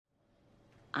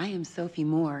I am Sophie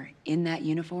Moore in that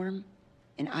uniform,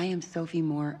 and I am Sophie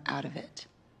Moore out of it.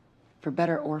 For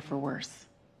better or for worse.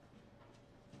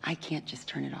 I can't just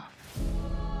turn it off.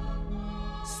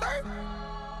 Sir,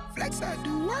 flex I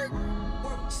do work.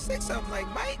 6 up like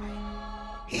Mike.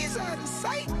 He's out of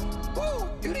sight. Whoa,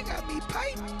 you done got me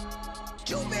piped.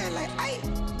 Jew man like Ike.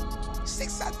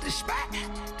 6 out the spot.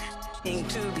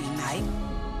 Into the night.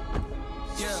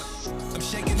 Yeah, I'm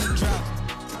shaking the drop.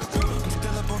 I'm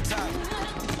still up on top.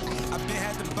 I've been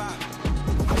had the bop.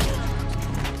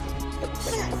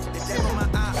 The devil my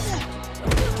eyes.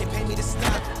 Can't pay me to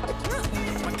stop.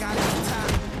 My God is the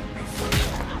top.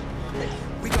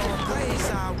 We gon' blaze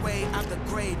our way out the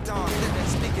gray dawn. Living,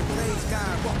 speaking, praise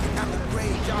God. Walking out the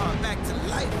graveyard back to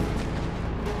life.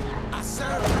 I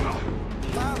serve.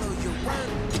 Follow your word.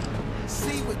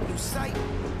 See with new sight.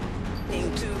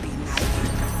 Into the night.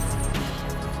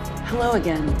 Hello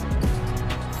again.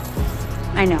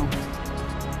 I know.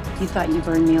 You thought you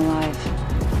burned me alive.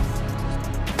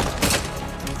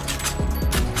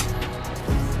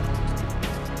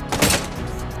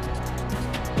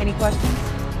 Any questions?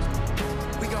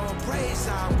 We gon' praise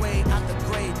our way out the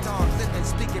grave dawn. Living,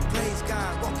 speaking, praise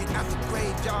God. Walking out the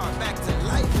graveyard back to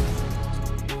life.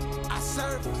 I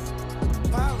serve.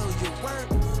 Follow your word.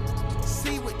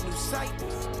 See with new sight.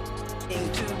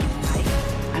 Into the night.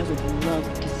 I would love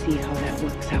to see how that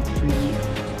works out for you.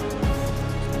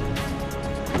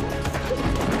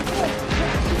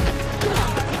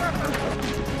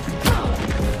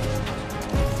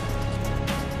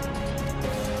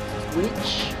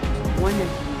 Which one of you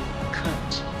cut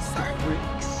the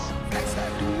bricks? Flex I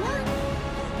do work.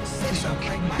 6 up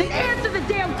like Mike. Then answer the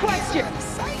damn question! He's out of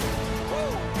sight. Whoa,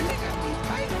 you done got me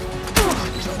piped.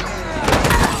 Jew man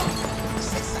like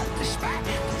 6 out the spot.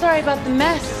 Sorry about the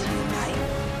mess.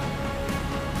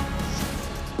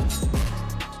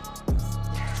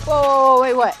 Whoa,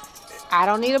 wait, what? I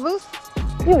don't need a boost?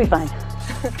 You'll be fine.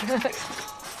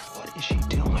 What is she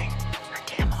doing? Her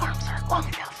damn arms aren't long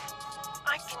enough.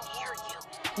 I can hear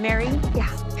you. Mary? Yeah.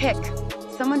 Pick.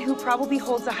 Someone who probably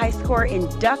holds a high score in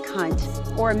duck hunt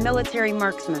or a military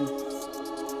marksman.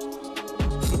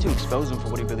 You need to expose him for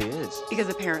what he really is. Because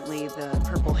apparently the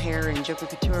purple hair in Joker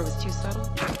Couture was too subtle.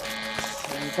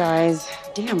 Hey guys,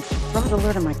 damn fraud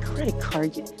alert on my credit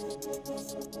card.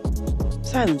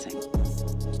 Silencing.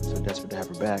 So desperate to have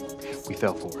her back, we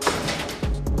fell for it.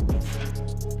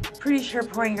 Pretty sure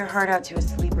pouring your heart out to a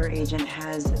sleeper agent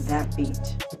has that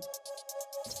beat.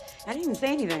 I didn't even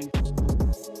say anything.